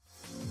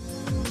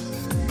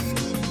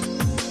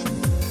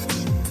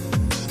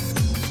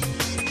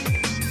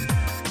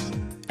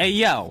Hey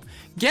yo,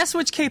 guess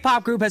which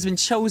K-pop group has been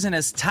chosen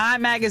as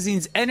Time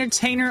Magazine's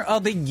Entertainer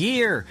of the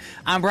Year?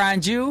 I'm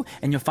Brian Ju,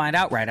 and you'll find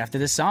out right after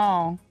this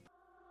song.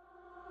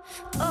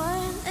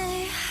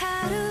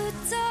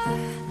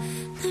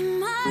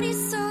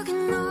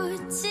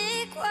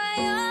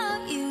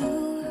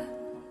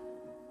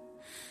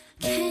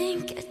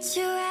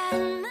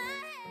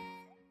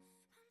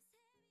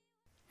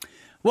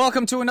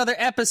 Welcome to another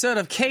episode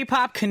of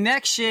K-Pop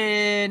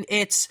Connection.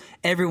 It's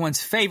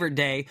everyone's favorite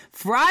day,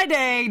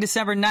 Friday,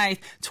 December 9th,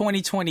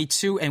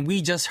 2022, and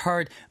we just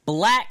heard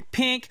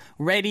Blackpink,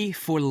 Ready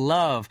for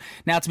Love.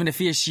 Now, it's been a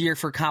fierce year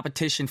for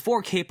competition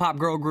for K-pop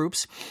girl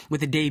groups, with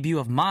the debut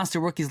of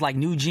monster rookies like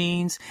New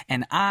Jeans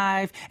and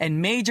IVE,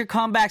 and major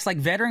comebacks like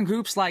veteran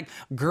groups like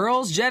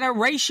Girls'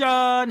 Generation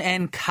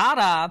and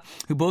Kara,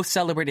 who both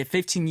celebrated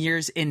 15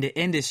 years in the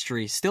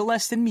industry. Still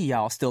less than me,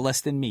 y'all. Still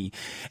less than me.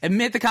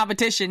 Amid the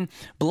competition,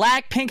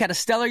 Blackpink had a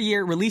stellar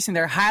year, releasing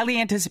their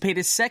highly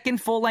anticipated second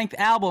full-length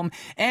album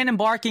and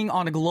embarking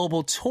on a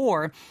global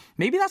tour.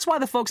 Maybe that's why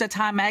the folks at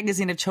Time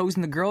Magazine have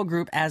chosen the girl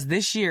group as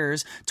this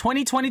year's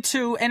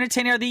 2022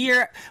 Entertainer of the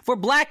Year for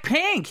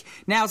Blackpink.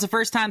 Now, it's the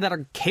first time that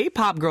a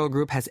K-pop girl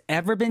group has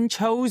ever been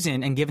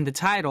chosen and given the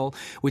title,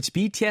 which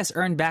BTS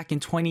earned back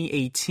in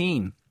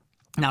 2018.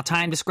 Now,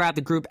 Time described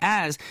the group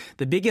as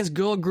the biggest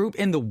girl group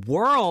in the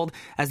world,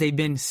 as they've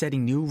been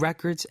setting new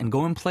records and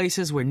going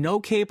places where no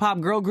K-pop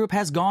girl group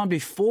has gone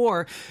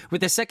before.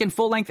 With their second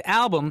full-length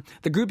album,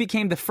 the group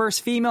became the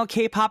first female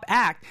K-pop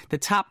act to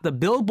top the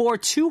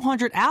Billboard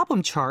 200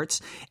 album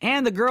charts,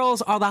 and the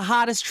girls are the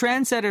hottest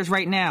trendsetters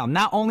right now,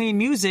 not only in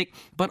music,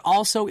 but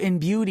also in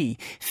beauty,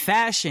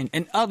 fashion,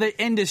 and other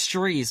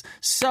industries.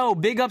 So,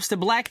 big ups to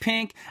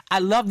Blackpink. I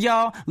love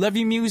y'all. Love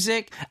your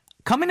music.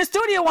 Come in the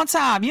studio one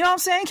time. You know what I'm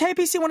saying?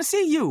 KPC want to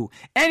see you.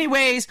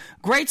 Anyways,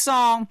 great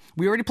song.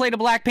 We already played a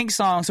Blackpink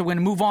song, so we're going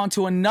to move on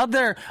to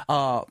another,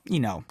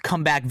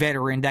 comeback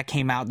veteran that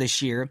came out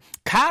this year.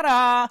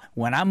 Kara,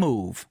 When I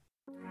Move.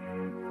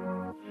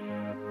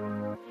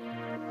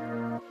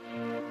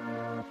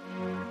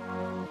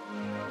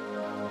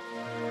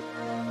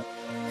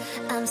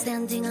 I'm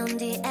standing on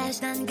the edge,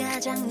 난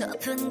가장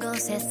높은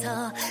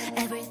곳에서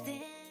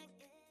everything.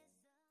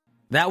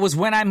 That was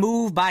When I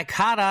Move by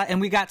Kara,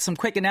 and we got some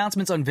quick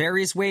announcements on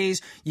various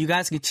ways you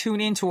guys can tune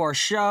into our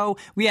show.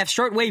 We have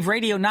shortwave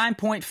radio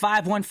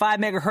 9.515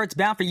 megahertz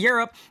bound for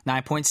Europe,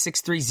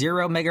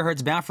 9.630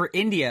 megahertz bound for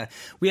India.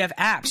 We have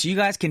apps you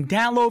guys can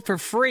download for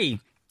free.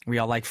 We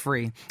all like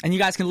free. And you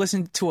guys can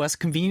listen to us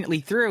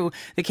conveniently through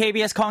the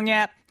KBS Kong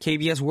app,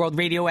 KBS World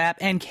Radio app,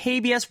 and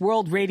KBS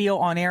World Radio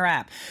On Air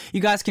app. You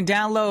guys can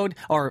download,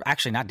 or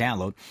actually not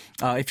download.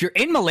 If you're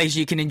in Malaysia,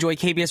 you can enjoy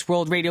KBS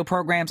World Radio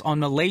programs on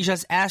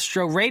Malaysia's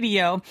Astro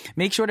Radio.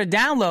 Make sure to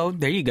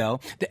download, there you go,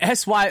 the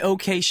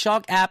SYOK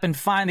Shock app and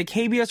find the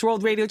KBS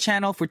World Radio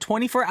channel for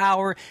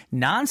 24-hour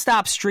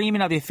non-stop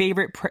streaming of your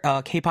favorite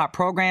K-pop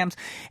programs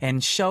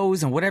and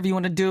shows and whatever you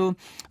want to do.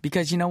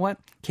 Because you know what?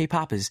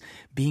 K-pop is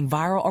being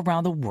viral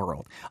around the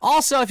world.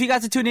 Also, if you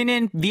guys are tuning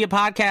in via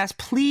podcast,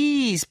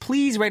 please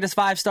rate us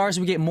 5 stars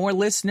so we get more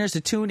listeners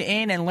to tune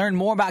in and learn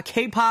more about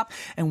K-pop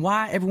and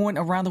why everyone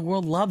around the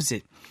world loves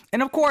it.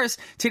 And of course,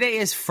 today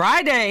is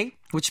Friday,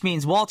 which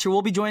means Walter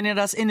will be joining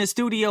us in the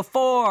studio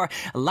for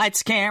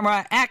Lights,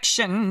 Camera,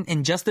 Action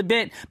in just a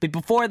bit. But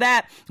before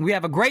that, we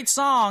have a great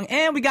song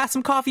and we got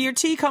some coffee or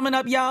tea coming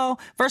up,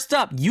 y'all. First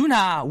up,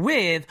 Yuna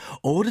with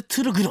Ode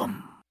to the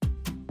Grum.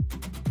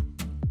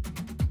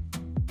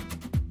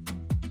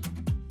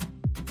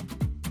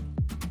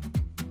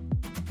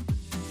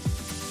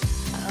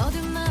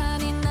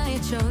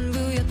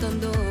 전부였던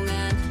동안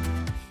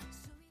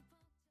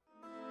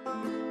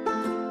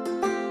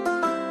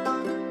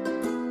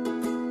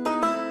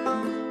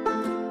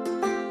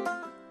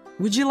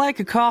Would you like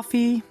a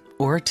coffee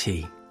or a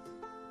tea?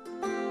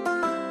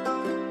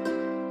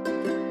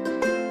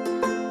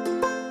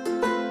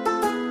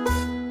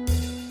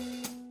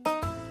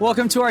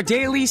 Welcome to our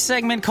daily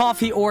segment,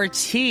 Coffee or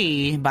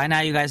Tea. By now,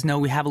 you guys know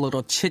we have a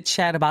little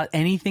chit-chat about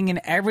anything and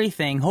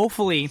everything,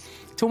 hopefully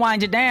to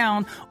wind it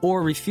down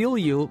or refuel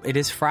you. It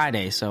is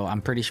Friday, so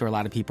I'm pretty sure a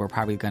lot of people are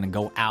probably going to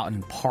go out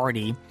and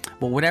party.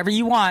 But whatever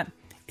you want,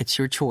 it's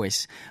your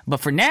choice. But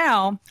for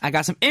now, I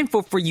got some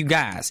info for you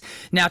guys.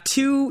 Now,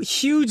 2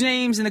 huge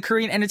names in the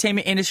Korean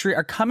entertainment industry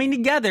are coming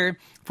together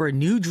for a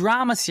new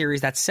drama series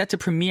that's set to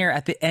premiere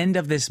at the end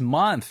of this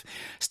month.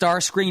 Star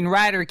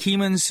screenwriter Kim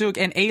Eun-suk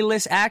and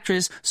A-list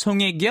actress Song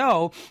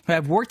Hye-kyo, who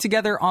have worked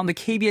together on the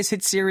KBS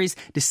hit series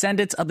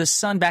Descendants of the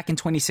Sun back in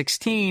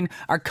 2016,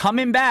 are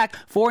coming back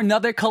for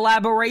another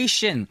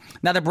collaboration.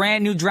 Now, the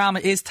brand new drama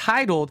is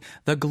titled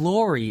The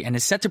Glory and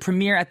is set to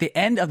premiere at the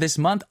end of this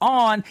month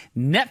on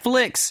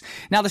Netflix.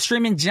 Now, the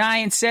streaming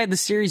giant said the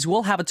series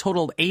will have a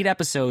total of 8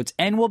 episodes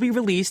and will be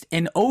released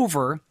in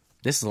over,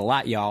 this is a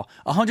lot, y'all,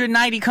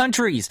 190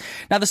 countries.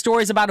 Now, the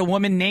story is about a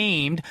woman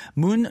named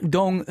Moon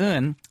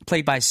Dong-eun,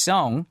 played by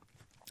Song,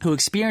 who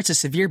experienced a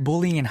severe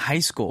bullying in high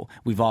school.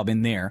 We've all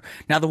been there.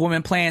 Now the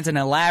woman plans an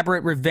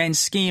elaborate revenge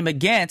scheme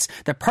against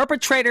the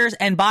perpetrators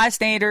and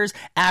bystanders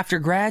after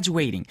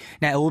graduating.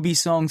 Now it will be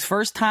Song's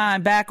first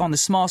time back on the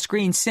small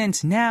screen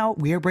since Now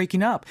We Are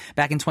Breaking Up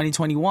back in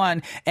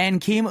 2021,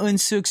 and Kim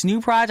Eun-suk's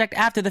new project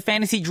after the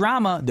fantasy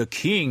drama The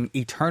King,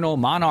 Eternal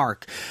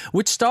Monarch,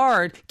 which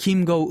starred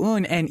Kim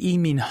Go-eun and Lee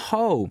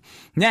Min-ho.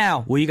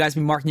 Now, will you guys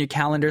be marking your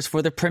calendars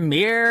for the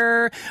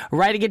premiere?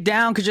 Writing it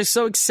down because you're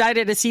so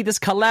excited to see this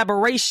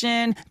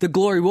collaboration. The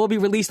Glory will be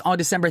released on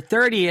December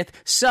 30th,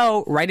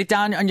 so write it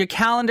down on your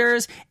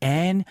calendars,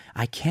 and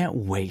I can't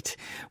wait.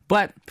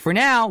 But for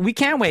now, we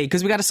can't wait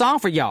because we got a song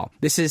for y'all.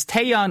 This is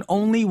Taeyeon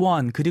Only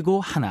One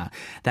그리고 하나,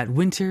 that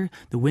Winter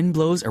the Wind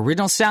Blows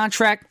original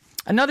soundtrack.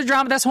 Another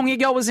drama that Song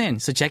Ye-kyo was in,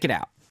 so check it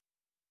out.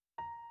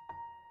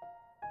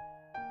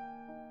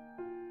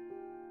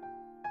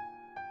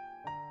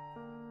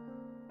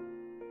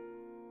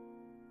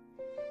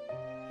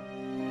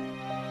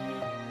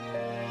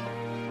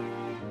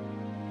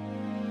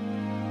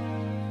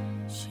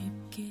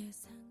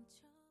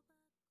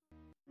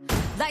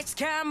 Lights,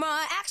 camera,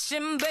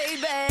 action,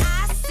 baby.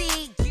 I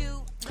see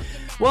you.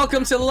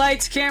 Welcome to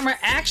Lights, Camera,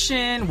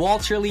 Action.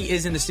 Walter Lee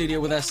is in the studio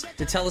with us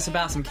to tell us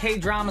about some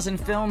K-dramas and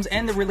films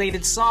and the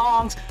related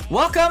songs.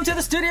 Welcome to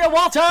the studio,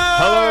 Walter!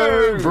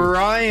 Hello,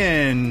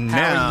 Brian.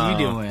 How are you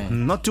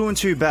doing? Not doing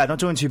too bad.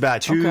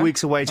 2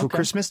 weeks away till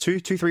Christmas.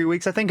 3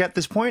 weeks, I think, at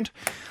this point.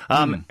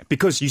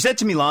 Because you said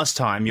to me last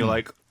time, you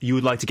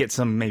would like to get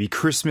some maybe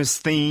Christmas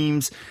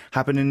themes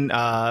happening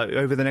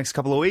over the next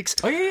couple of weeks.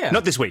 Oh, yeah.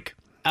 Not this week.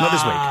 Not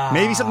this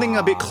week. Maybe something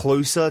a bit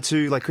closer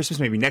to like Christmas,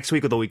 maybe next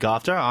week or the week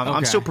after.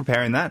 I'm still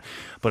preparing that,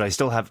 but I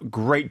still have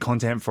great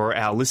content for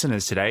our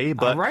listeners today.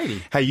 But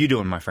Alrighty. How you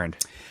doing, my friend?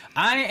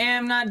 I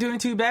am not doing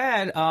too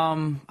bad.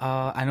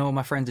 I know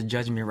my friends are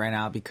judging me right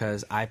now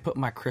because I put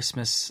my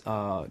Christmas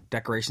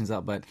decorations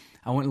up, but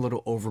I went a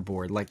little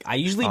overboard. Like I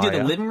usually do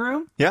the living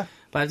room. Yeah.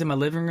 But I did my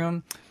living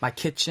room, my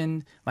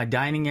kitchen, my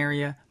dining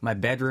area, my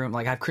bedroom.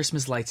 Like I have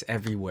Christmas lights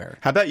everywhere.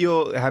 How about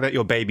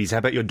your babies? How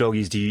about your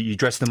doggies? Do you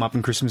dress them up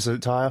in Christmas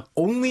attire?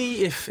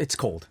 Only if it's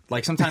cold.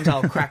 Like sometimes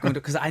I'll crack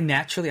window because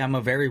I'm a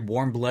very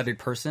warm-blooded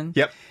person.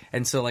 Yep.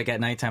 And so like at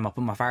nighttime I'll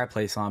put my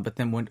fireplace on, but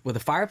then with a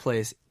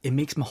fireplace it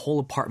makes my whole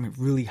apartment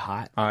really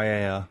hot. Oh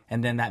yeah.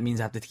 And then that means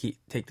I have to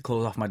take the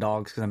clothes off my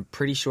dogs because I'm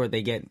pretty sure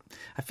I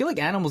feel like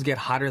animals get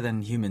hotter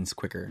than humans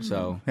quicker.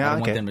 So I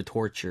don't want them to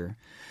torture.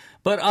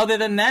 But other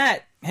than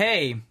that,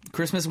 hey,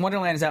 Christmas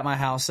Wonderland is at my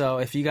house, so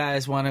if you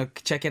guys want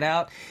to check it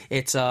out,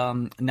 it's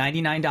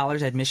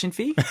 $99 admission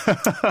fee,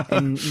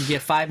 and you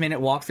get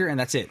 5-minute walkthrough, and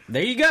that's it.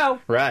 There you go.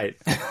 Right.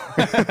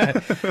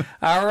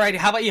 All right.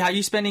 How about you? How are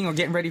you spending or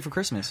getting ready for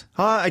Christmas?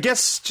 I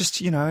guess just,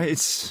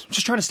 it's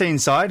just trying to stay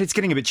inside. It's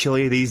getting a bit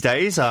chilly these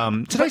days.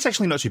 Today's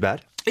actually not too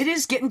bad. It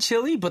is getting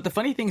chilly, but the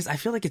funny thing is I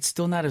feel like it's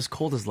still not as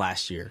cold as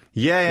last year.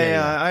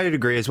 Yeah, I'd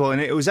agree as well. And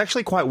it was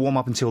actually quite warm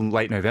up until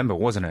late November,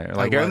 wasn't it?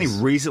 Like, it only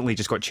recently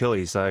just got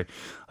chilly, so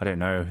I don't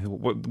know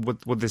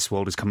what this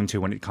world is coming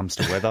to when it comes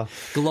to weather.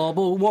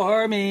 Global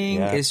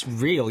warming is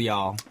real,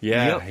 y'all.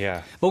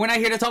 Yeah. But we're not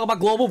here to talk about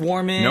global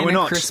warming no, we're and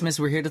not. Christmas.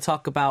 We're here to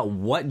talk about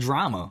what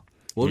drama.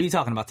 What are you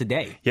talking about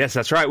today? Yes,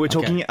 that's right. We're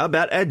talking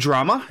about a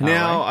drama.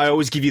 Now, I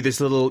always give you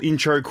this little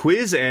intro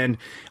quiz, and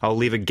I'll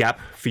leave a gap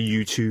for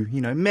you to,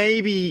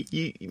 maybe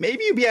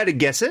you'll be able to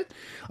guess it.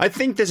 I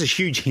think there's a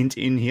huge hint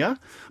in here.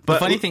 But the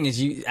funny thing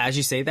is, as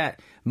you say that,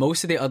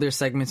 most of the other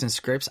segments and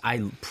scripts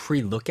I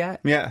pre-look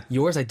at. Yeah.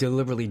 Yours I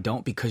deliberately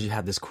don't because you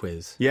have this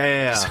quiz.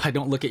 Yeah. So I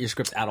don't look at your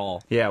scripts at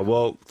all. Yeah,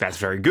 well, that's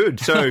very good.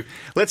 So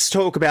let's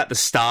talk about the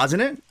stars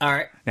in it. All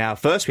right. Now,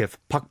 first we have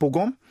Park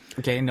Bo-gum.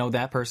 Okay, know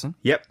that person.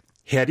 Yep.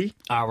 Heri.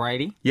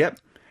 Alrighty. Yep.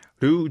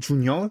 Ryu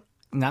Jun-yeol.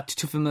 Not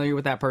too familiar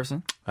with that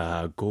person.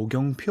 Go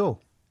Kyung-pyo.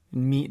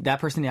 That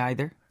person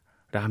either.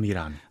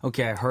 Ramiran.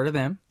 Okay, I heard of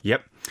them.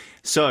 Yep.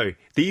 So,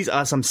 these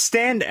are some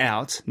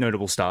standout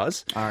notable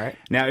stars. All right.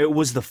 Now, it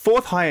was the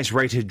 4th highest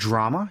rated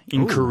drama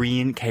in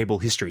Korean cable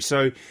history.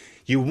 So,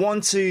 you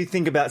want to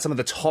think about some of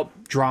the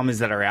top dramas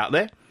that are out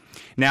there.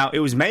 Now, it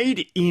was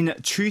made in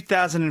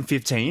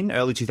 2015,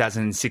 early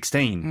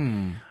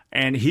 2016.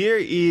 And here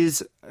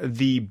is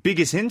the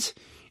biggest hint.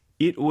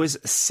 It was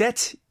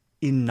set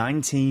in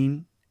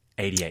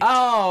 1988.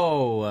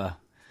 Oh,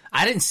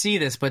 I didn't see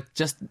this, but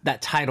just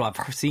that title. I've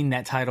seen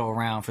that title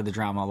around for the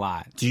drama a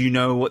lot. Do you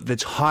know what the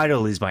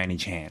title is by any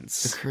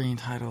chance? The Korean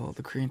title.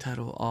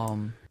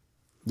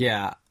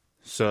 Yeah.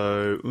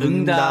 So,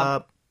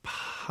 응답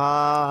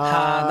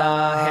하다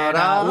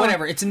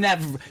whatever. It's in that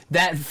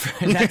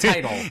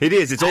title. It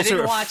is. It's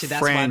also a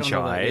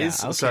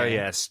franchise. Okay. So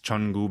yes,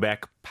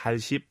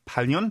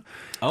 1988년.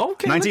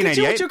 Okay, 1988. Look at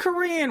you with your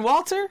Korean,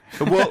 Walter.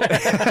 Well,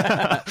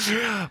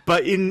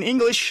 but in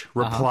English,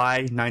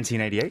 Reply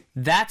 1988.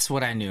 That's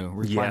what I knew.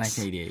 Reply Yes.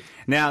 1988.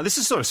 Now, this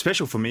is sort of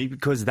special for me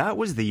because that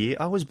was the year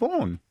I was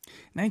born.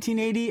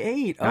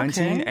 1988. Okay.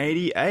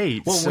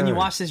 1988. Well, when you So-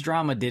 watched this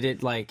drama,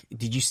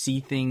 did you see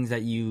things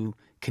that you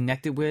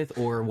connected with,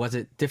 or was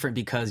it different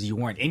because you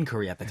weren't in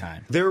Korea at the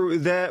time?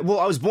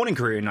 Well, I was born in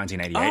Korea in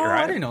 1988, Oh,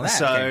 right? I didn't know that.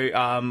 So, Okay.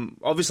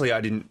 obviously,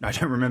 I don't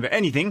remember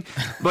anything,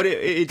 but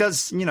it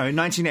does,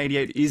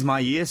 1988 is my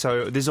year,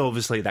 so there's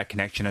obviously that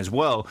connection as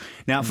well.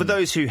 Now, Hmm. for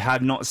those who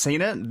have not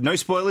seen it, no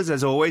spoilers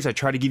as always. I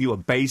try to give you a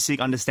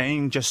basic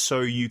understanding just so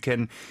you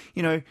can,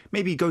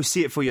 maybe go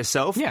see it for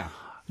yourself. Yeah.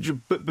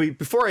 But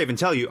before I even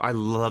tell you, I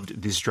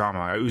loved this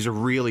drama. It was a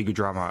really good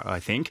drama, I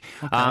think.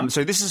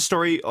 So this is a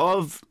story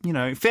of,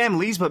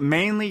 families, but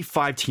mainly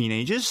 5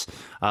 teenagers,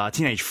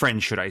 teenage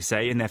friends, should I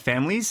say, and their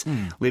families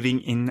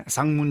living in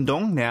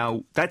Sangmun-dong.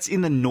 Now, that's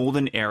in the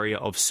northern area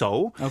of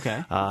Seoul.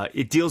 Okay.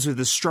 It deals with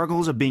the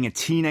struggles of being a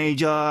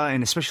teenager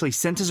and especially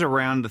centers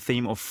around the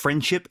theme of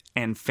friendship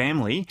and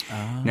family.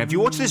 Now, if you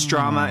watch this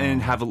drama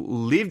and have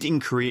lived in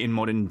Korea in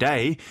modern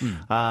day,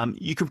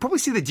 you can probably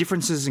see the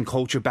differences in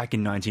culture back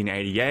in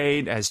 1988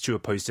 as to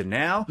opposed to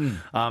now.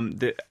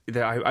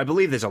 I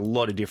believe there's a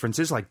lot of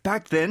differences. Like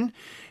back then,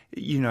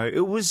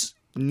 it was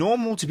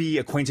normal to be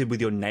acquainted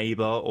with your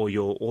neighbor or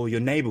your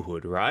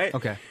neighborhood, right?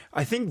 Okay.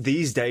 I think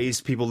these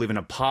days people live in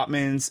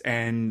apartments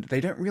and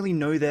they don't really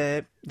know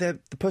the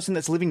person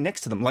that's living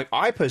next to them. Like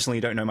I personally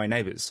don't know my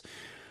neighbors.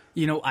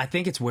 I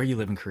think it's where you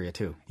live in Korea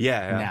too.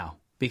 Yeah. Now,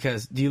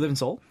 because do you live in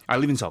Seoul? I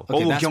live in Seoul.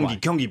 Okay, that's why.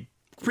 Gyeonggi,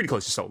 pretty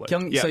close to Seoul. Though.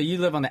 Gyeonggi, Yeah. So you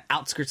live on the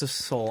outskirts of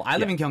Seoul. I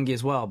live Yeah. in Gyeonggi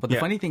as well. But the Yeah.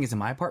 funny thing is, in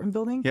my apartment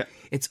building, Yeah.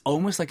 it's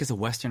almost like it's a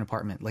Western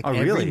apartment. Like Oh,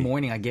 every really?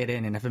 morning I get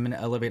in, and if I'm in an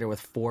elevator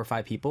with 4 or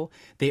 5 people,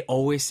 they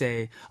always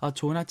say,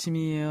 "좋은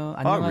아침이에요."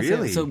 안녕하세요.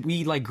 really? So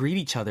we greet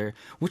each other,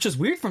 which was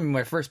weird for me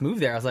when I first moved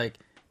there. I was like,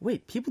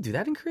 wait, people do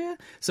that in Korea?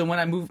 So when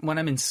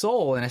I'm in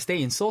Seoul and I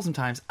stay in Seoul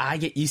sometimes, I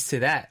get used to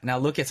that. And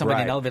I'll look at somebody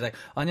in the Right. elevator like,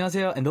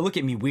 안녕하세요. And they'll look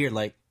at me weird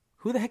like,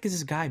 who the heck is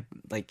this guy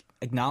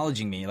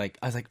acknowledging me? Like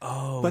I was like,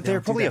 oh, But they they're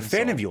don't do probably a that in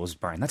fan Seoul. of yours,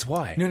 Brian. That's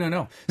why.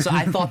 No. So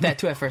I thought that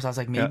too at first. I was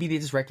like, maybe they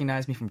just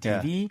recognize me from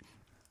TV.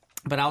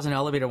 But I was in an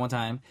elevator one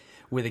time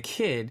with a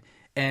kid,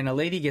 and a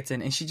lady gets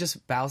in, and she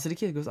just bows to the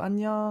kid, goes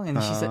안녕, and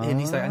and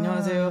he's like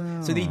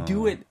안녕하세요. So they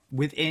do it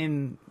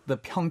within the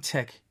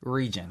Pyeongtaek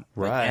region.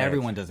 Like, Right.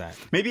 everyone does that.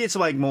 Maybe it's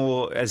like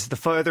more as the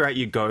further out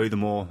you go, the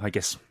more I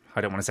guess I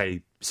don't want to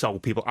say Seoul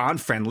people aren't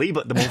friendly,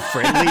 but the more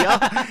friendlier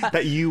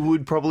that you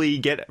would probably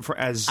get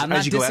as I'm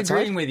not you go outside.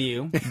 disagreeing with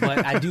you,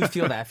 but I do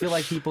feel that. I feel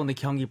like people in the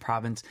Gyeonggi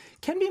province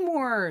can be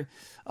more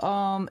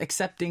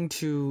accepting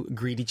to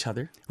greet each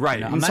other.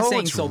 Right. I'm In not Seoul,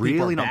 saying it's Seoul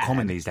people really are not bad.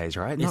 common these days,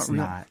 right? It's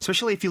not.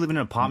 Especially if you live in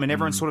an apartment,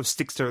 everyone sort of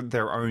sticks to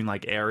their own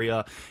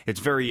area. It's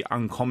very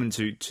uncommon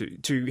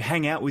to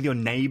hang out with your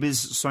neighbors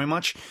so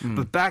much.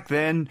 But back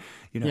then,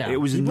 Yeah,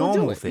 it was a people do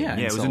normal it. thing. Yeah, in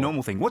it was a Seoul.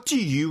 normal thing. What do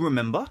you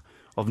remember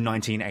of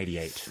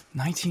 1988?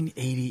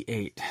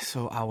 1988.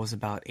 So I was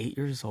about 8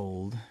 years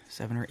old,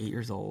 7 or 8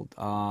 years old.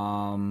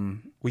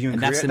 Were you in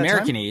and Korea that's at the that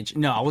American time? age.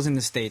 No, I was in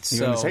the States. You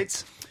so in the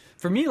States?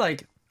 For me,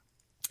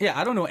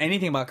 I don't know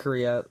anything about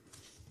Korea.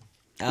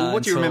 Well,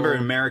 what do you remember in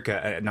until- America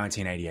at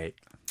 1988?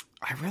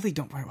 I really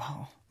don't.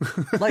 Well,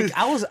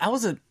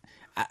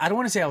 I don't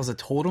want to say I was a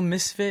total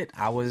misfit.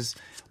 I was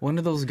one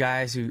of those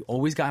guys who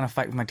always got in a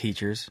fight with my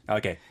teachers.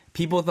 Okay.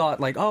 People thought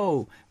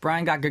oh,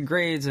 Brian got good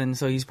grades, and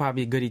so he's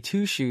probably a goody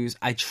two shoes.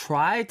 I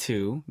tried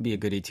to be a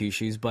goody two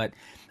shoes, but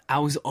I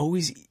was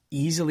always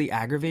easily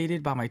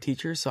aggravated by my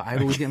teachers, so I'd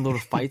always get in little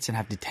fights and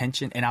have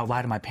detention, and I would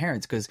lie to my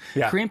parents because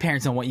Yeah. Korean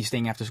parents don't want you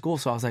staying after school.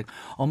 So I was like,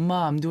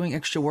 "엄마, I'm doing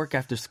extra work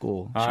after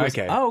school." She goes,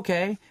 Okay. "Oh,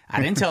 okay." I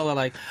didn't tell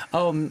her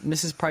 "Oh,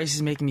 Mrs. Price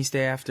is making me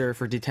stay after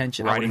for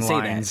detention." I Writing wouldn't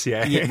say lines,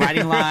 that. yeah.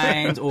 Writing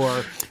lines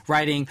or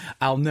writing,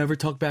 "I'll never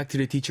talk back to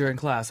the teacher in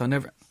class. I'll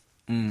never."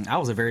 I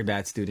was a very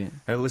bad student.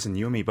 Hey, listen,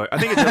 you and me, but I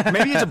think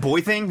maybe it's a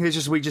boy thing. It's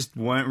just we just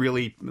weren't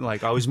really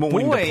I was more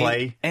willing to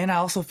play. And I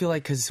also feel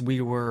like because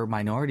we were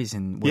minorities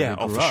and where Yeah,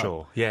 we grew for up,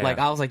 sure. Yeah.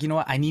 I was like, you know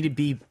what? I need to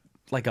be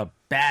like a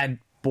bad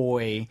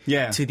boy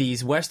Yeah. to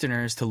these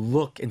Westerners to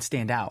look and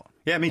stand out.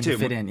 Yeah, me and too.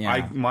 Fit in,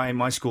 yeah.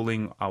 My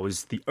schooling, I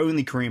was the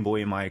only Korean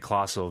boy in my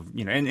class of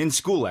and in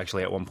school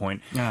actually at one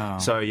point. Oh.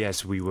 So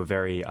yes, we were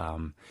very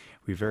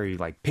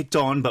picked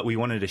on, but we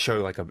wanted to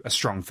show a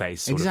strong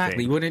face. Sort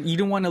Exactly. Of thing. You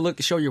don't want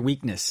to show your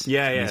weakness.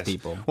 Yeah, to yeah. these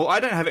people. Well, I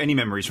don't have any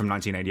memories from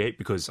 1988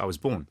 because I was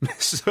born.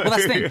 So, Well,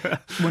 that's the thing.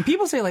 When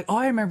people say "Oh,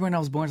 I remember when I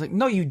was born," it's like,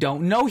 no, you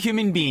don't. No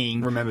human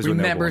being Remembers when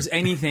they were born.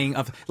 anything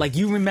of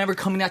you remember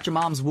coming out your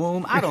mom's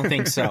womb. I don't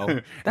think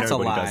so. That's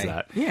a Nobody lie. does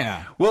that.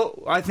 Yeah.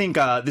 Well, I think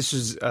this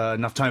is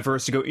enough time for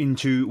us to go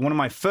into one of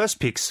my first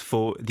picks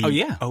for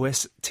the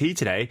OST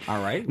today.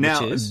 All right,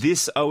 Now, which is?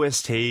 this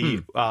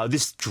OST,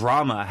 this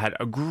drama had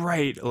a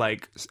great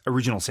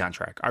original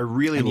soundtrack. I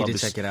really I need love to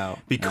this check it out.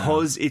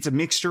 because it's a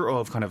mixture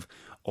of kind of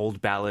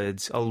old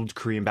ballads, old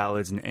Korean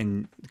ballads,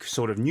 and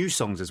sort of new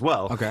songs as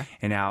well. Okay.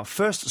 And our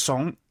first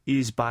song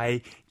is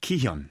by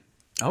Kihyun.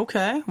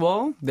 Okay,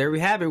 well, there we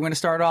have it. We're going to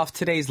start off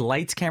today's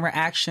Lights, Camera,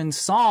 Action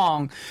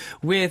song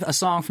with a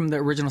song from the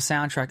original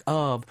soundtrack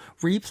of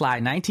Reply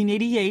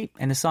 1988.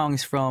 And the song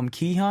is from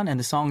Kihyun, and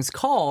the song is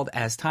called,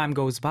 as time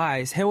goes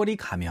by, 세월이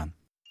가면.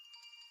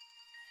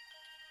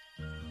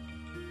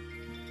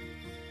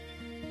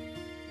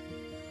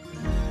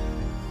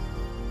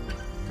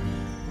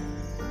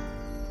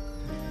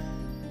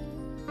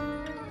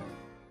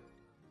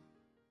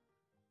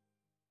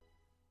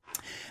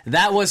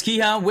 That was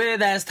Kihyun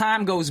with As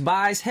Time Goes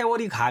By.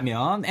 세월이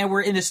가면. And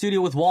we're in the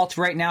studio with Walt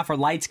right now for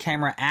Lights,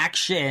 Camera,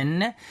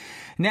 Action.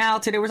 Now,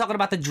 today we're talking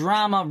about the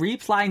drama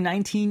Reply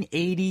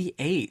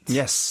 1988.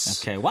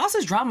 Yes. Okay. Why is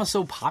this drama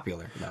so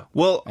popular, though?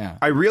 Well,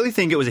 I really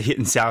think it was a hit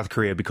in South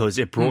Korea because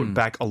it brought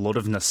back a lot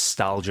of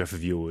nostalgia for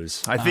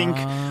viewers. I think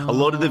a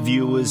lot of the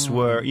viewers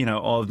were,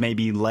 of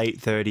maybe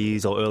late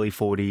 30s or early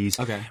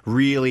 40s. Okay.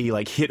 Really,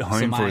 hit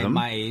home for them.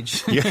 My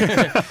age.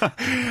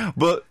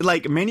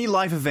 But, many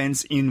life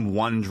events in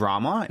one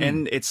drama,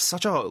 and it's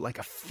such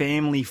a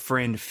family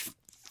friend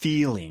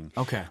feeling.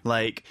 Okay.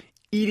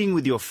 Eating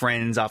with your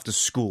friends after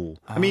school.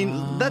 I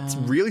mean, that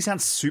really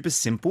sounds super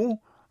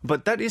simple,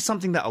 but that is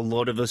something that a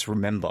lot of us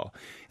remember.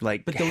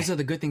 But those are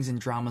the good things in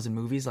dramas and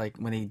movies,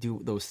 when they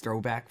do those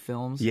throwback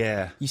films.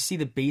 Yeah. You see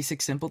the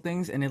basic, simple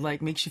things, and it,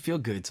 makes you feel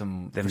good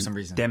for some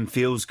reason. Them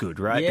feels good,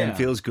 right? Yeah. Them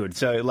feels good.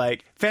 So,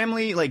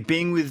 family,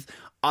 being with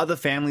other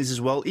families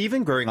as well,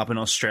 even growing up in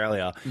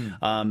Australia,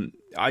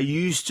 I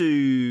used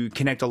to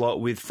connect a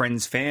lot with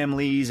friends'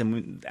 families,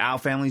 and our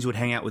families would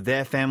hang out with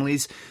their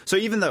families. So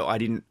even though I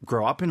didn't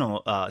grow up in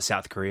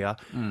South Korea,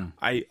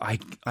 I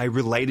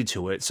related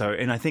to it. So,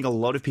 and I think a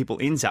lot of people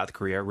in South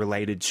Korea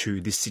related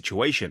to this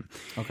situation.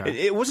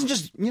 Okay. It wasn't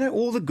just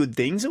all the good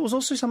things; it was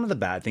also some of the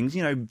bad things.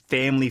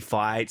 Family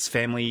fights,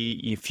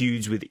 family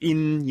feuds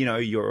within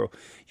your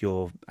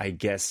I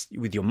guess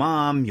with your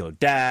mom, your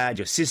dad,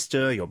 your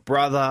sister, your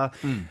brother.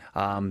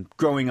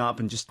 Growing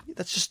up, and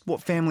that's just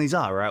what families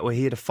are, right?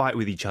 We're here to fight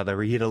with each other.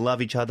 We're here to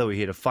love each other. We're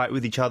here to fight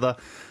with each other.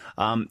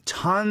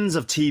 Tons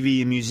of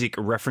TV and music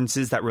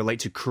references that relate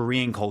to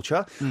Korean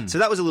culture. So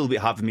that was a little bit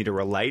hard for me to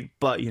relate,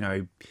 but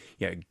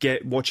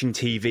watching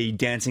TV,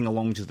 dancing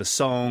along to the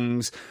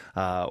songs,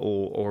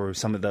 or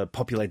some of the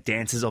popular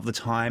dances of the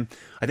time.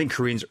 I think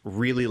Koreans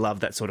really love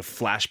that sort of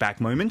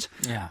flashback moment.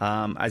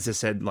 Yeah. As I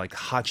said,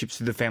 hardships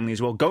to the family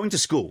as well. Going to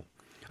school.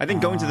 I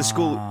think going to the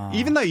school,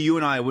 even though you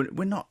and I,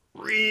 we're not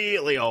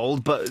really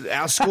old, but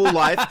our school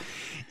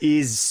life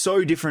is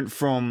so different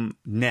from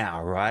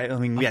now, right? I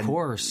mean, we had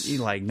course.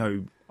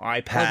 No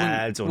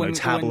iPads or no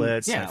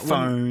tablets,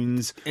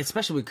 phones.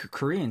 Especially with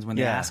Koreans, when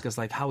they ask us,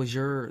 how was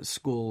your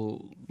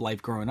school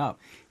life growing up?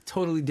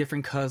 Totally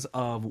different because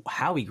of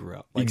how we grew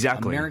up.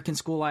 Exactly. American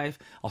school life,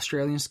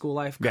 Australian school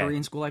life,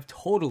 Korean school life,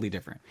 totally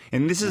different.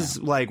 And this is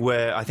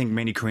where I think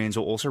many Koreans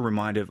will also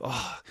remind of,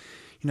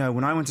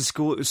 when I went to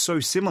school, it was so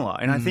similar.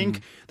 And I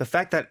think the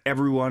fact that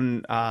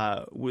everyone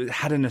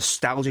had a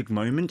nostalgic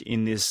moment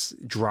in this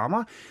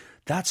drama,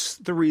 that's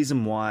the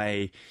reason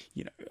why,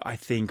 I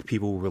think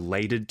people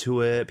related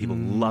to it. People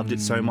loved it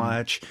so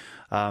much.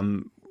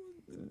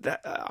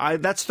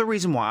 That's the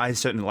reason why I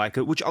certainly like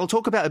it, which I'll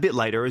talk about a bit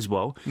later as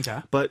well. Okay.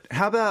 But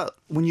how about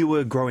when you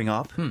were growing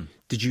up?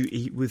 Did you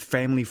eat with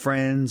family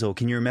friends, or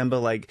can you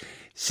remember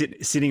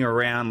sitting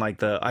around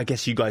I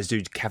guess you guys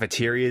do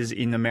cafeterias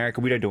in America?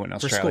 We don't do it in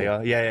Australia.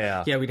 school.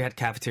 Yeah. Yeah, we'd had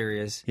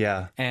cafeterias.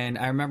 Yeah. And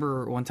I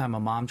remember one time my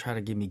mom tried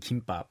to give me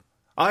kimbap.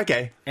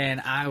 Okay.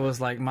 And I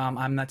was like, Mom,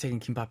 I'm not taking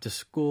kimbap to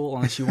school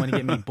unless you want to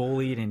get me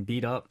bullied and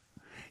beat up.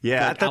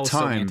 Yeah, at I that was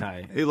so time,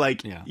 anti.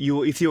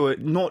 if you were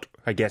not,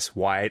 I guess,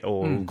 white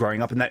or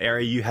growing up in that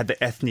area, you had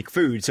the ethnic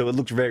food, so it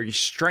looked very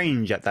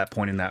strange at that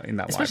point in that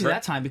especially life, right?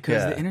 that time,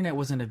 because the internet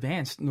wasn't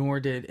advanced, nor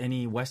did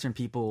any Western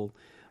people.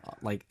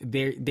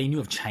 They knew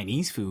of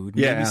Chinese food,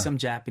 maybe some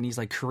Japanese.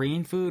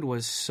 Korean food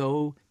was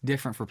so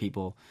different for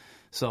people,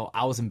 so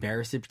I was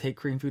embarrassed to take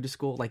Korean food to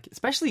school.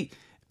 Especially,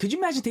 could you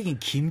imagine taking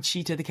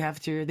kimchi to the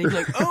cafeteria? They'd be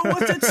like, "Oh,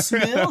 what's that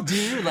smell,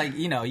 dude?"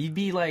 You'd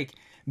be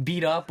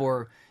beat up,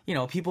 or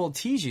people would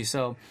tease you.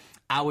 So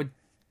I would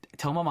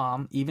tell my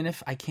mom, even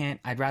if I can't,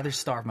 I'd rather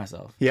starve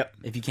myself. Yep.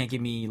 If you can't give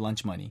me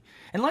lunch money.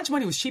 And lunch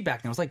money was cheap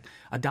back then. It was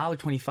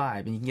 $1.25,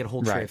 and you can get a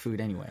whole tray of food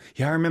anyway.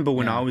 Yeah, I remember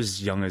when I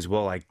was young as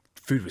well,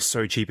 food was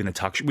so cheap in the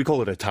tuck shop. We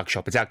call it a tuck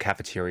shop. It's our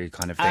cafeteria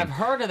kind of thing. I've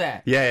heard of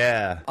that.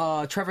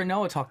 Yeah. Trevor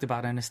Noah talked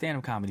about it in a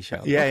stand-up comedy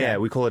show. Yeah,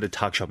 we call it a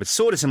tuck shop. It's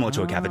sort of similar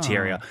to a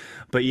cafeteria.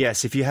 But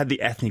yes, if you had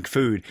the ethnic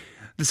food,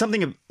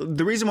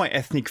 the reason why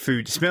ethnic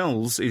food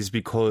smells is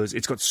because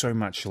it's got so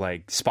much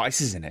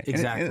spices in it.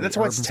 Exactly. And that's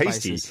why it's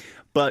tasty. Spices.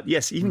 But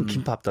yes, even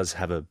kimbap does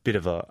have a bit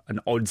of an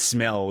odd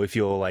smell if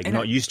you're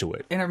not used to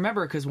it. And I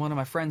remember because one of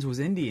my friends was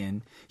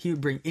Indian, he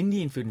would bring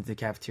Indian food into the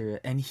cafeteria,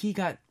 and he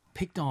got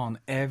picked on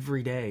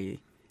every day.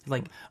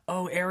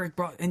 Oh, Eric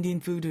brought Indian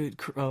food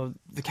to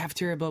the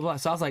cafeteria, blah, blah.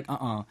 So I was like,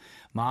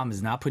 Mom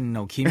is not putting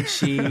no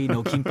kimchi,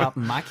 no kimbap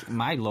in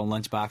my little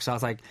lunchbox. So I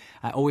was like,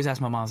 I always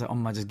ask my mom, I was like,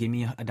 Mom, just give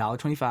me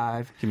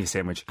 $1.25. Give me a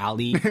sandwich.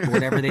 I'll eat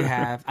whatever they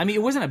have. I mean,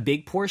 it wasn't a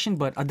big portion,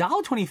 but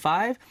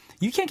 $1.25,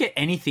 you can't get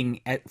anything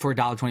for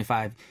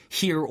 $1.25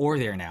 here or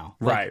there now.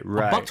 Right.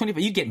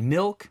 $1.25, you get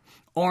milk,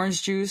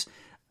 orange juice,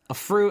 a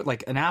fruit,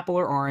 an apple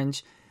or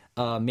orange,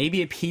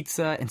 maybe a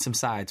pizza and some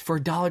sides. For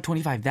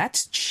 $1.25,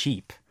 that's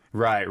cheap.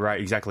 Right,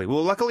 exactly.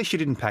 Well, luckily she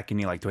didn't pack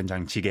any like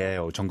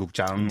doenjangjjigae or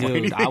jeonggukjang or Dude,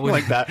 anything I would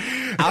like that.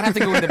 I would have to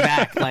go in the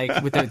back,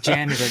 like with the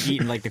janitor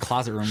eating like the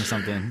closet room or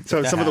something. So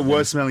if that some of the happened.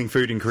 worst smelling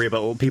food in Korea,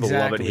 but people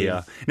love it Exactly.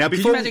 here. Now, Could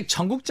before you imagine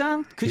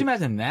jeonggukjang? Could you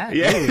imagine that?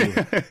 yeah,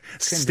 Ooh.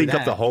 stink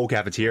up the that. whole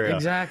cafeteria.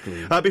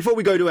 Exactly. Before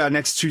we go to our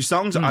next two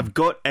songs, I've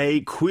got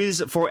a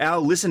quiz for our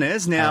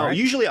listeners. Now, All right.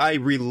 usually I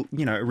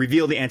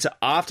reveal the answer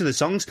after the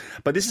songs,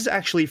 but this is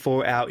actually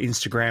for our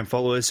Instagram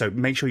followers. So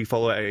make sure you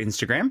follow our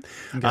Instagram.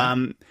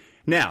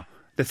 Now,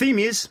 the theme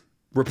is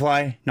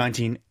Reply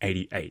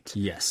 1988.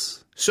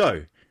 Yes.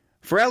 So,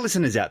 for our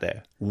listeners out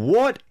there,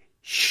 what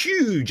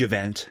huge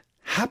event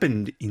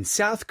happened in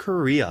South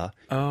Korea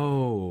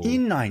Oh.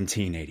 in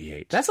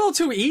 1988? That's a little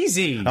too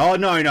easy. Oh,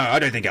 no, I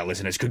don't think our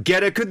listeners could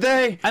get it, could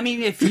they? I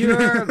mean, if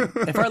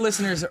our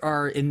listeners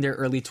are in their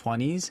early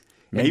 20s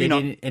and Maybe they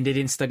not.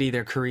 didn't study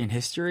their Korean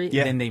history,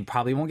 Yeah. then they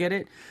probably won't get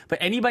it. But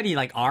anybody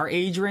like our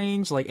age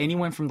range, like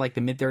anyone from like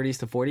the mid 30s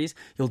to 40s,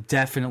 you'll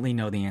definitely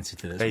know the answer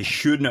to this. They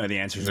should know the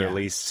answers Yeah. at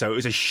least. So it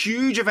was a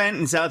huge event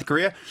in South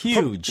Korea.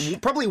 Huge.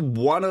 Probably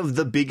one of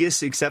the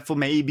biggest, except for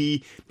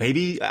maybe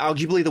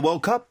arguably the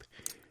World Cup.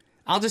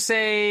 I'll just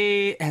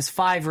say it has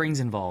 5 rings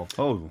involved.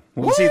 Oh,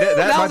 well, Woo! see, that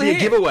That might was be a it.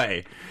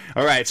 giveaway.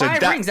 All right, so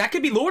 5 rings. That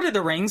could be Lord of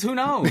the Rings. Who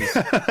knows?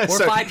 Or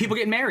So- 5 people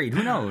getting married.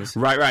 Who knows?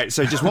 Right.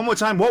 So just one more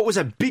time, what was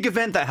a big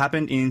event that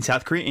happened in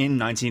South Korea in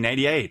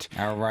 1988?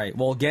 All right.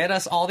 Well, get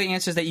us all the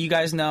answers that you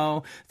guys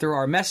know through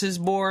our message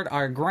board,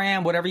 our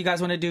gram, whatever you guys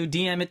want to do.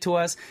 DM it to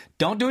us.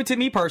 Don't do it to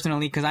me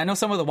personally, because I know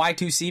some of the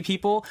Y2C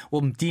people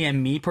will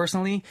DM me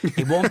personally.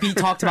 It won't be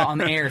talked about on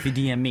the air if you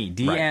DM me.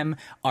 DM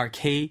our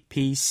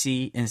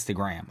KPC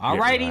Instagram. All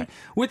righty. right.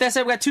 With that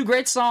said, we got 2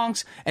 great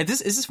songs. And is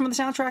this from the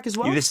soundtrack as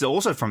well? This is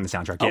also from the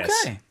soundtrack, yes.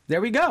 Okay,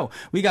 there we go.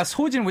 We got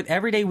소진 with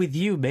Everyday With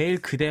You, 매일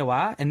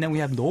그대와, and then we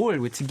have 노을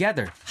with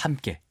Together,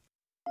 함께.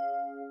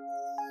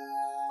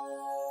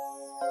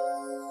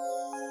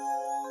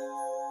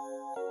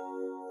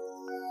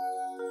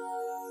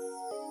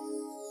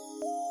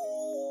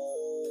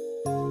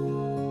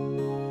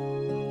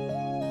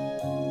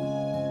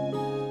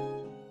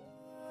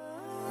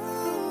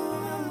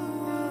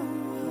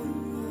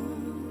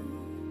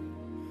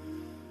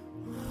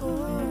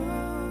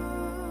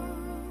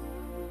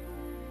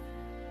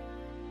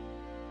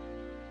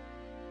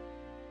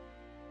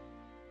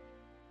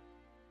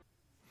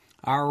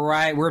 All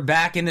right, we're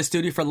back in the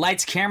studio for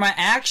Lights, Camera,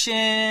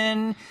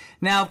 Action.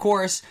 Now, of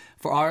course,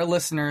 for our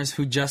listeners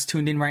who just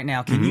tuned in right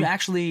now, can you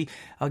actually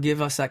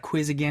give us that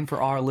quiz again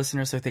for our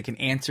listeners so they can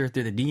answer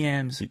through the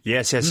DMs?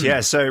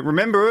 Yes. So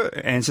remember,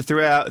 answer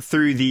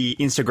through the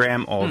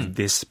Instagram of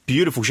this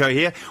beautiful show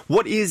here.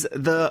 What is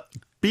the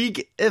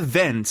big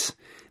event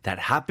that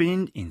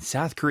happened in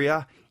South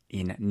Korea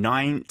in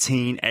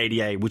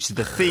 1988, which is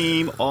the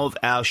theme of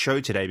our show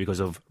today because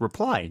of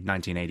Reply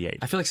 1988.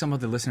 I feel like some of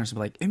the listeners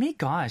will be like, oh my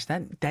gosh,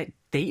 that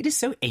date is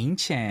so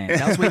ancient.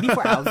 That was way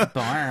before I was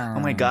born.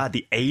 Oh my God,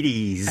 the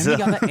 80s. Oh my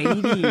God, the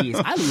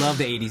 80s. I love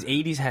the 80s.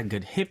 80s had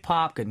good hip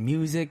hop, good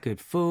music, good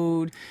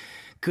food,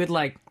 good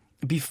like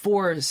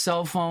before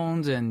cell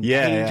phones and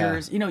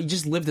pagers. You know, you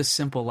just lived a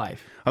simple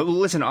life. Well,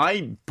 listen,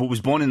 I was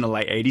born in the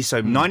late 80s,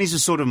 so 90s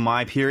was sort of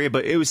my period,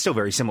 but it was still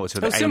very similar to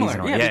the 80s. Similar,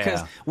 and all. yeah,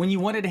 because when you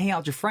wanted to hang out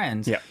with your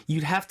friends,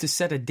 you'd have to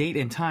set a date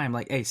and time.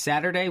 Like, hey,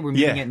 Saturday, we're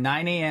meeting at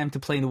 9 a.m. to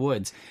play in the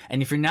woods.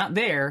 And if you're not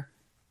there,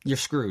 you're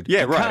screwed.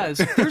 Yeah, because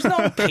right. there's no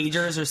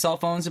pagers or cell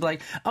phones to be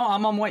like, oh,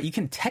 I'm on what? You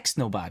can text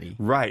nobody.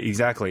 Right,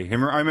 exactly. I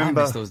I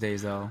remember miss those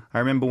days, though. I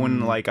remember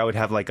when like I would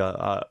have like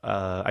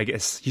I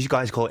guess you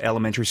guys call it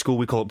elementary school,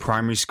 we call it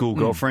primary school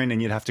girlfriend,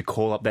 and you'd have to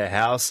call up their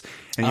house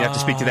and you'd have to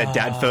speak to their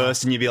dad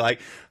first, and you'd be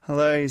like,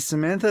 "Hello, is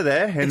Samantha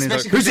there?" And he's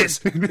like, "Who's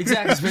this?"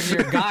 Exactly.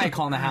 Especially your guy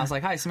calling the house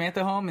like, "Hi,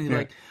 Samantha home?" And you're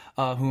like,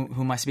 who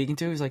am I speaking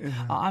to? He's like,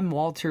 I'm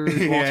Walter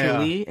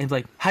Lee. And he's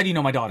like, how do you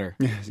know my daughter?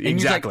 And he's like,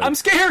 exactly. I'm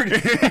scared.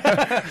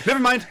 Never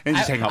mind, and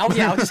just hang up. I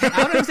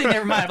don't even say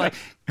never mind. I'm like,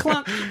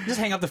 clunk, just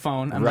hang up the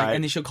phone. I'm like,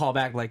 and then she'll call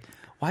back like,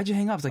 why'd you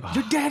hang up? It's like,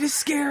 your dad is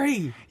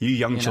scary. You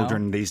young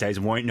children these days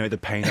won't know the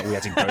pain that we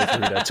had to go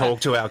through to talk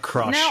to our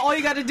crush. Now all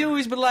you got to do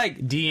is be like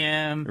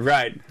DM,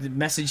 right?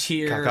 Message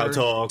here, Kakao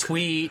Talk,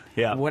 tweet,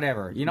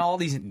 whatever. You know, all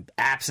these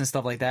apps and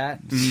stuff like that.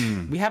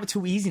 We have it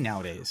too easy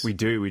nowadays. We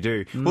do.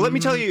 Well, let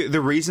me tell you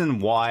the reason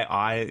why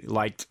I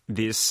liked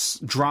this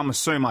drama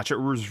so much. It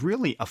was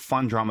really a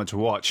fun drama to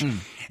watch,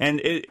 and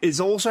it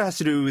also has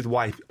to do with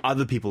why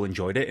other people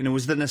enjoyed it, and it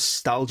was the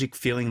nostalgic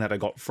feeling that I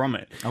got from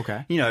it.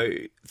 Okay, you know,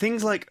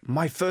 things like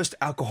my first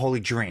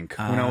alcoholic drink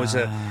when I was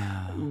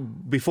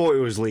before it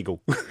was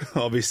legal,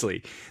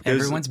 obviously.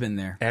 Everyone's been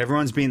there.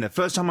 Everyone's been there.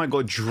 First time I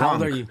got drunk. How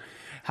old are you?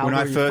 When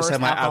I first had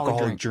my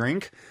alcoholic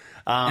drink.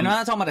 And I'm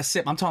not talking about a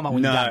sip. I'm talking about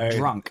when you got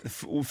drunk.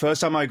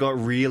 First time I got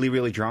really,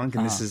 really drunk,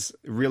 and this is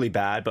really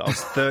bad, but I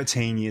was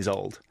 13 years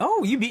old.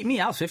 Oh, you beat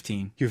me. I was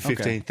 15. You were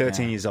 15,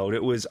 13 years old.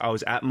 I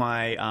was at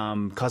my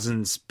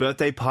cousin's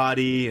birthday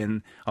party,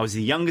 and I was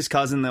the youngest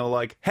cousin. They were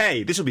like,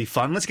 hey, this will be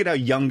fun. Let's get our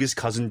youngest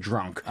cousin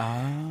drunk.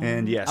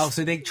 And yes. Oh,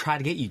 so they tried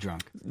to get you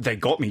drunk. They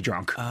got me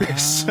drunk.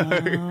 So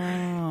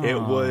it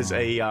was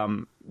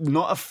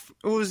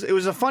it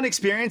was a fun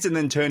experience, and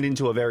then turned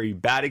into a very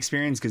bad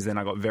experience because then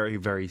I got very,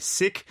 very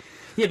sick.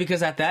 Yeah,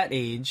 because at that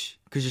age,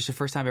 because it's your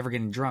first time ever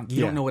getting drunk,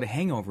 you don't know what a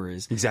hangover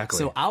is. Exactly.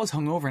 So I was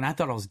hungover and I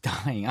thought I was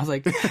dying. I was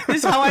like, this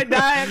is how I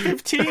die at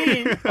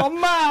 15. Oh,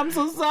 Mom, I'm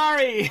so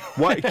sorry.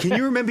 What? Can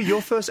you remember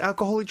your first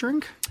alcoholic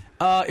drink?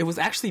 It was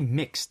actually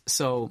mixed.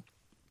 So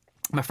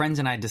my friends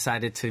and I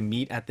decided to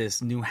meet at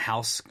this new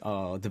house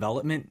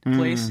development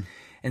place.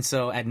 And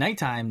so at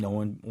nighttime, no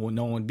one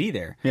would be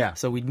there. Yeah.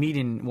 So we'd meet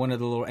in one of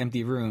the little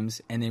empty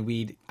rooms, and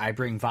then I'd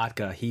bring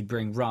vodka, he'd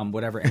bring rum,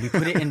 whatever, and we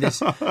put it in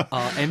this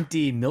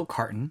empty milk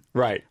carton.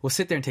 Right. We'll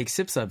sit there and take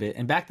sips of it.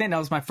 And back then, that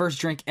was my first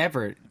drink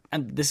ever.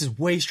 And this is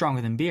way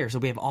stronger than beer. So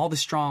we have all the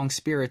strong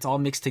spirits all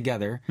mixed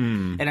together.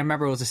 And I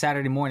remember it was a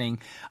Saturday morning.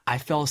 I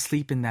fell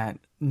asleep in that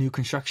new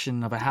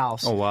construction of a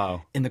house. Oh,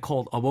 wow. In the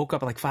cold. I woke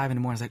up at like 5 in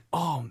the morning. I was like,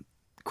 oh,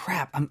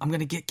 crap, I'm going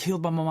to get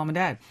killed by my mom and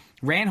dad.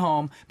 Ran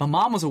home. My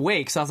mom was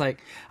awake. So I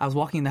was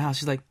walking in the house.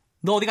 She's like,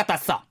 no, 어디 갔다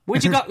왔어?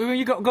 Where'd you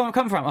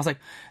come from? I was like,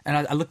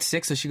 and I looked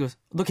sick. So she goes,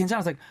 look inside. I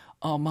was like,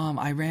 oh, Mom,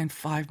 I ran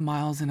 5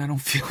 miles and I don't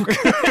feel good.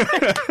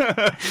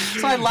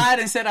 So I lied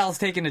and said I was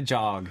taking a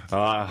jog.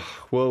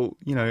 Well,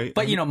 you know.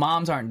 But, you know,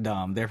 moms aren't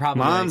dumb. They're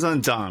probably Moms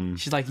aren't dumb.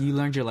 She's like, you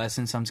learned your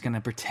lesson, so I'm just going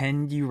to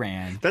pretend you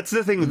ran. That's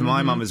the thing with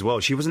my mum as well.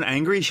 She wasn't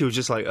angry. She was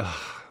just like,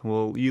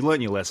 well, you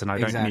learned your lesson. I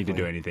don't need to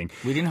do anything.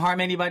 We didn't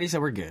harm anybody, so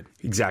we're good.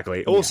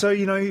 Exactly. Also,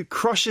 you know,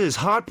 crushes,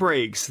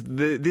 heartbreaks.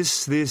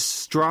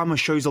 This drama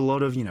shows a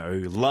lot of, you know,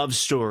 love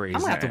stories.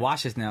 I'm going to have to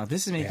watch this now.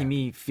 This is making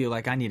me feel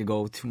like I need to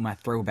go to my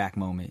throwback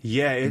moment.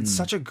 Yeah, it's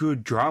such a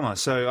good drama.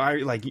 So,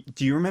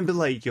 do you remember,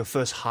 like, your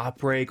first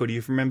heartbreak, or do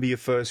you remember your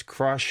first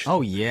crush?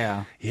 Oh,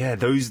 yeah. Yeah,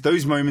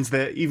 those moments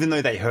that, even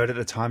though they hurt at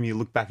the time, you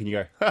look back and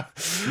you go,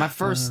 My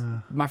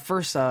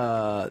first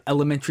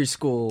elementary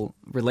school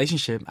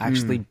relationship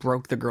actually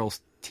broke the girl's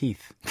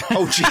teeth.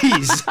 Oh,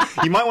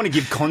 jeez. You might want to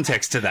give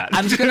context to that.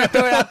 I'm just going to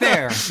throw it out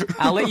there.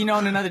 I'll let you know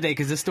in another day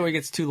because this story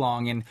gets too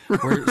long and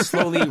we're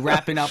slowly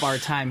wrapping up our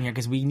time here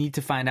because we need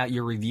to find out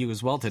your review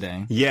as well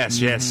today.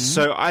 Yes.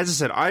 So, as I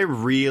said, I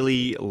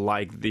really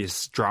like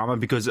this drama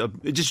because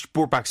it just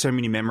brought back so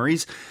many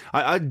memories.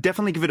 I'd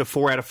definitely give it a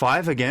 4 out of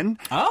 5 again.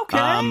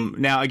 Okay.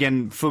 Now,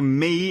 again, for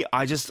me,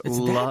 I just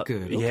love... that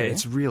good. Yeah, Okay.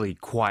 it's really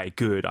quite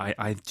good.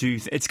 I do...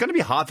 It's going to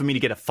be hard for me to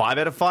get a 5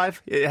 out of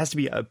 5. It has to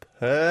be a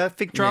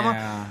perfect drama.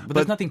 Yeah. But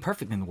there's nothing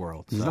perfect in the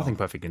world. There's so. nothing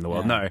perfect in the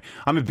world. No,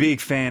 I'm a big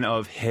fan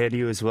of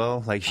Hairdo as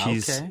well. Like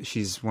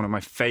she's one of my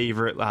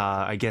favorite,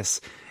 I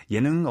guess,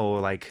 예능 or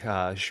like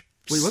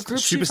Wait, what group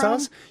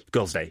superstars?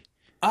 Girls' Day.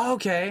 Oh,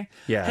 okay.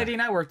 Yeah. Hetty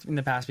and I worked in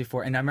the past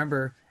before, and I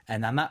remember,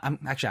 and I'm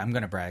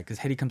going to brag, because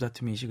Hetty comes up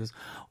to me, she goes,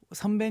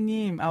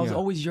 선배님, I was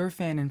always your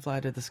fan in Fly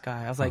to the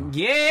Sky. I was like,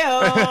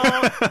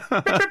 yeah!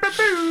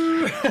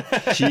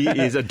 She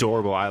is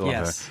adorable. I love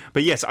her.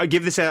 But yes, I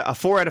give this a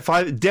 4 out of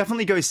 5.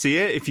 Definitely go see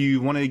it if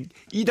you want to.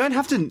 You don't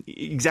have to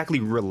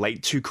exactly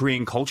relate to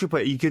Korean culture,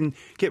 but you can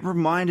get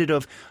reminded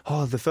of,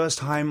 the first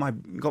time I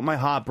got my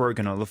heart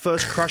broken, or the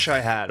first crush I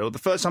had, or the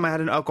first time I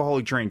had an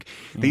alcoholic drink.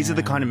 These are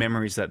the kind of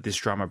memories that this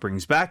drama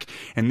brings back,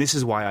 and this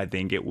is why I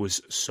think it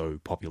was so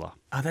popular.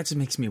 Oh, that just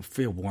makes me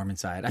feel warm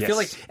inside. I Yes. feel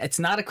like it's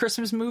not a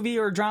Christmas movie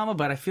or drama,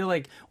 but I feel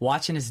like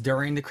watching this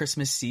during the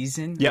Christmas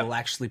season will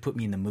actually put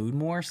me in the mood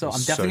more. So I'm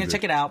definitely going to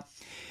check it out.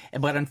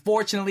 But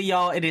unfortunately,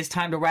 y'all, it is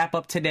time to wrap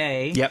up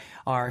today. Yep.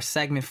 Our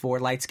segment for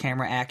Lights,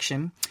 Camera,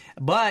 Action.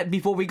 But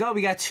before we go,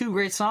 we got 2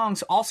 great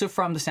songs, also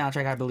from the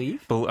soundtrack, I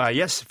believe. But,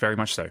 yes, very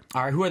much so.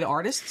 All right, who are the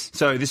artists?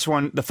 So this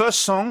one, the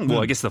first song,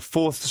 well, I guess the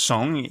 4th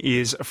song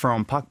is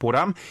from Park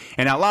Bo-ram,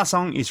 and our last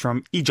song is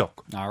from Ijok.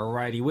 All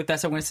righty. With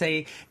that, so I'm going to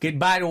say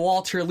goodbye to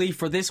Walter Lee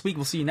for this week.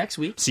 We'll see you next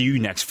week. See you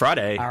next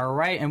Friday. All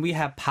right, and we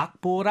have Park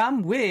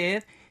Bo-ram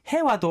with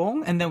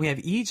해화동, and then we have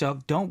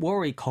이적, Don't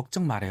Worry,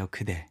 걱정 말아요,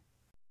 그대.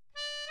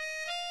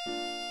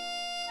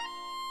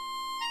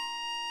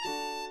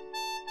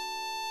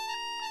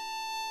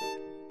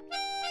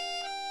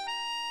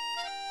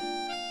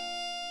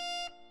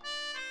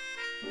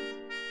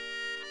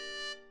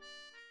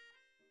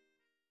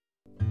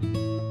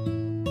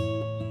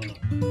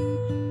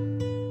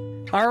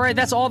 All right,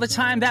 that's all the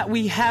time that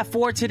we have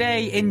for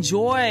today.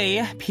 Enjoy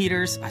I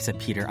said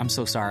Peter, I'm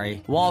so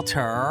sorry.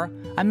 Walter,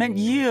 I meant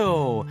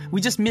you.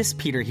 We just missed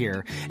Peter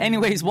here.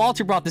 Anyways,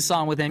 Walter brought this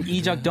song with him.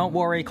 이적, Don't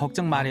Worry,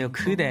 걱정 말아요,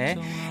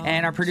 그대.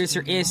 And our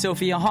producer is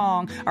Sophia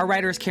Hong. Our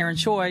writer is Karen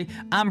Choi.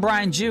 I'm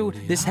Brian Ju.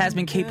 This has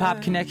been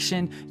K-Pop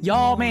Connection.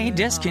 Y'all may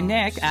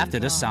disconnect after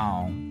the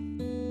song.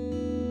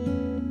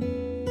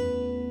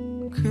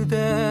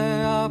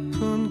 그대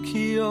아픈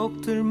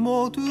기억들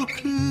모두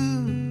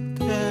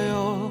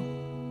그대여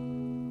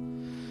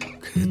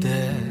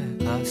그대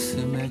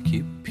가슴에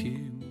깊이